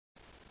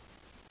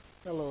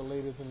Hello,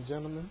 ladies and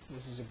gentlemen.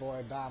 This is your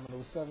boy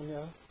Dominoes 7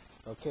 here.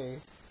 Okay.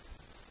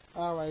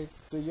 Alright,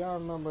 do y'all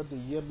remember the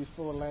year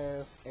before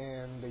last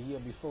and the year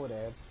before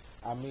that?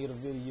 I made a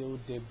video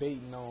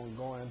debating on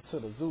going to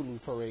the Zulu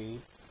parade.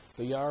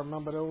 Do y'all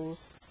remember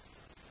those?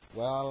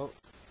 Well,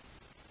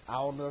 I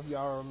don't know if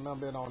y'all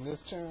remember it on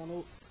this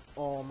channel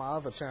or on my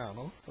other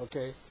channel.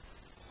 Okay.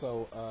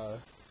 So,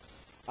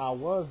 I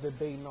was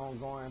debating on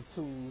going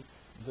to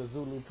the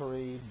Zulu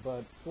parade,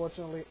 but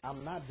fortunately,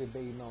 I'm not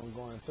debating on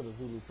going to the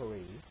Zulu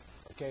parade.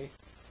 Okay,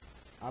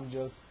 I'm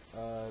just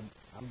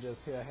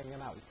here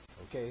hanging out.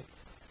 Okay,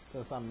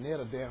 since I'm near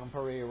the damn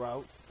parade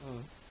route,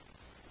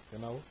 you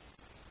know.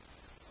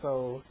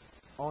 So,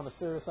 on the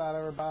serious side,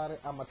 everybody,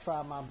 I'm gonna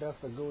try my best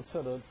to go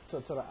to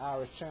the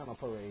Irish Channel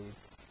parade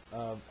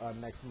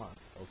next month.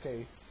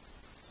 Okay,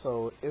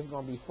 so it's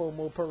gonna be 4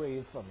 more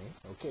parades for me.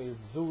 Okay,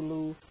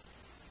 Zulu,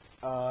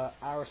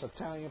 Irish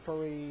Italian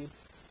parade,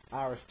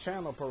 Irish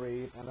Channel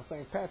parade, and the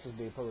St. Patrick's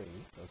Day parade.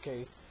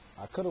 Okay,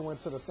 I could have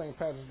went to the St.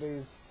 Patrick's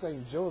Day,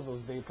 St.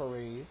 Joseph's Day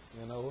parade,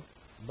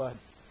 but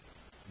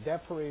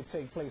that parade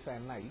take place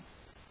at night,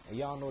 and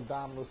y'all know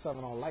Dominoes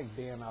 7 don't like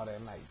being out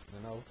at night.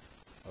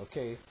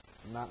 Okay,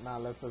 not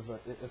unless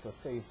it's a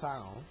safe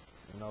town.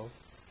 You know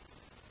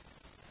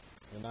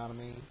what I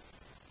mean.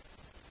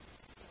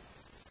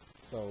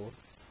 So,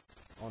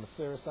 on the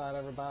serious side,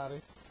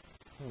 everybody,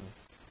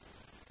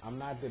 I'm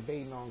not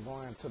debating on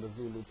going to the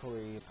Zulu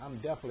parade. I'm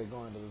definitely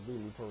going to the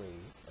Zulu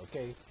parade,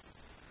 okay?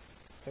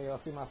 Can y'all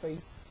see my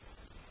face?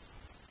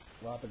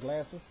 Without the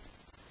glasses?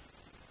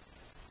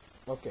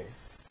 Okay.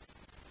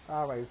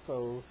 Alright,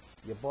 so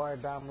your boy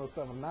Dominoes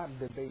 7 not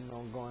debating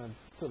on going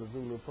to the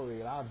Zulu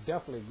parade. I'll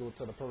definitely go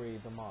to the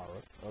parade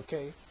tomorrow,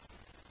 okay?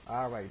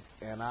 Alright,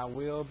 and I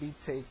will be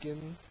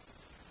taking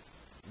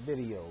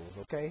videos,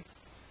 okay?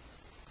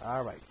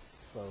 Alright,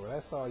 so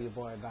that's all your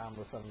boy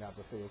Dominoes 7 got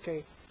to say,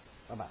 okay?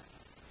 Bye-bye.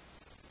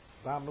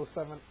 Dominoes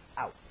 7